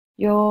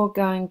You're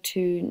going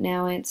to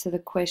now answer the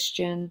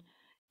question,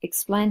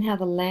 explain how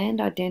the land,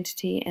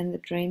 identity and the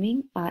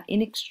dreaming are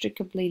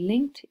inextricably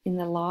linked in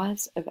the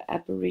lives of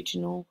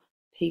Aboriginal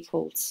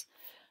peoples.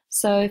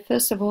 So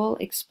first of all,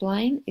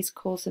 explain is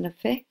cause and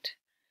effect.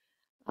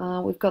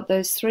 We've got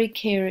those three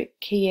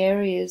key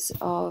areas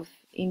of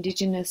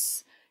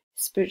Indigenous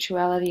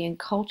spirituality and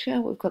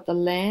culture. We've got the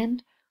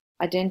land,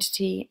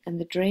 identity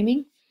and the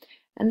dreaming.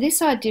 And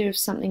this idea of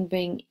something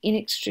being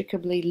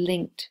inextricably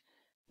linked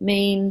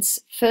means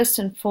first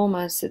and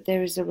foremost that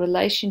there is a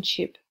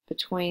relationship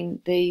between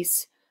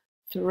these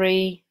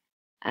three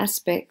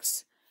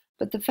aspects.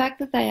 But the fact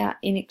that they are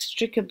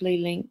inextricably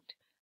linked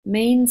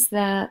means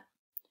that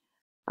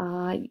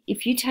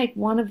if you take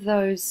one of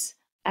those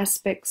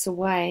aspects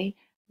away,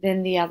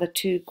 then the other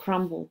two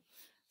crumble.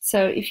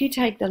 So if you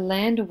take the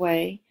land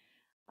away,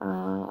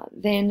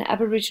 then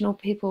Aboriginal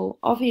people,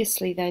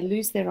 obviously they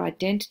lose their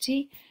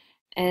identity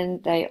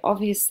and they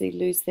obviously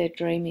lose their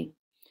dreaming.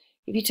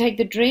 If you take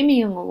the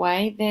dreaming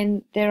away,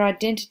 then their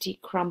identity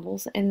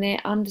crumbles and their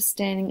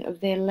understanding of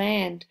their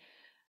land,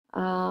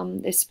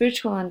 their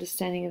spiritual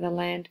understanding of the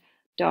land,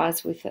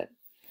 dies with it.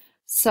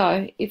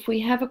 So if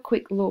we have a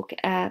quick look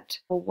at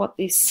what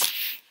this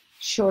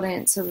short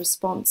answer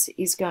response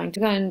is going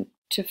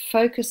to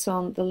focus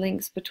on the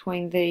links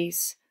between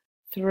these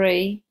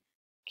three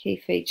key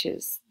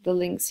features, the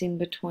links in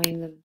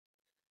between them.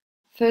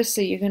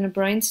 Firstly, you're going to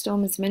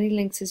brainstorm as many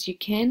links as you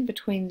can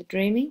between the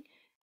dreaming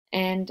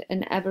and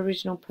an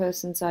Aboriginal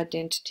person's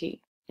identity.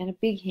 And a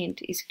big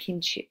hint is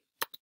kinship.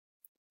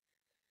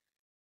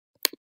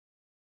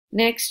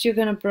 Next, you're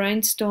going to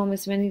brainstorm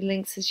as many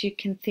links as you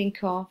can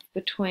think of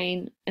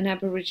between an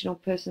Aboriginal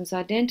person's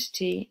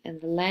identity and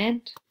the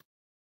land.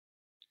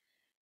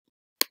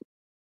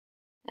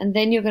 And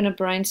then you're going to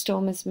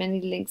brainstorm as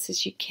many links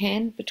as you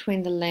can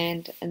between the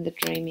land and the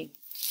dreaming.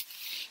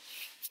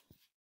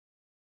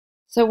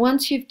 So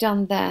once you've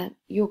done that,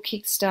 you'll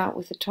kickstart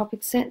with a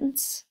topic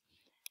sentence.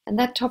 And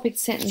that topic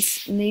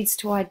sentence needs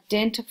to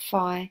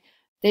identify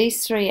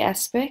these three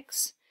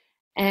aspects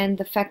and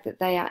the fact that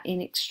they are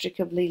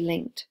inextricably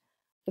linked.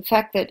 The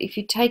fact that if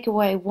you take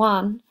away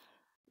one,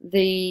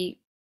 the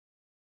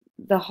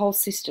whole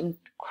system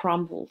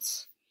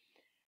crumbles.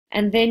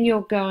 And then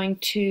you're going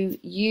to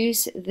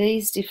use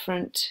these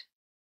different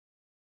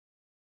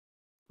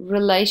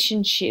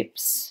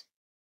relationships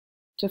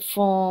to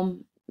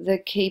form the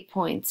key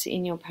points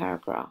in your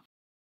paragraph.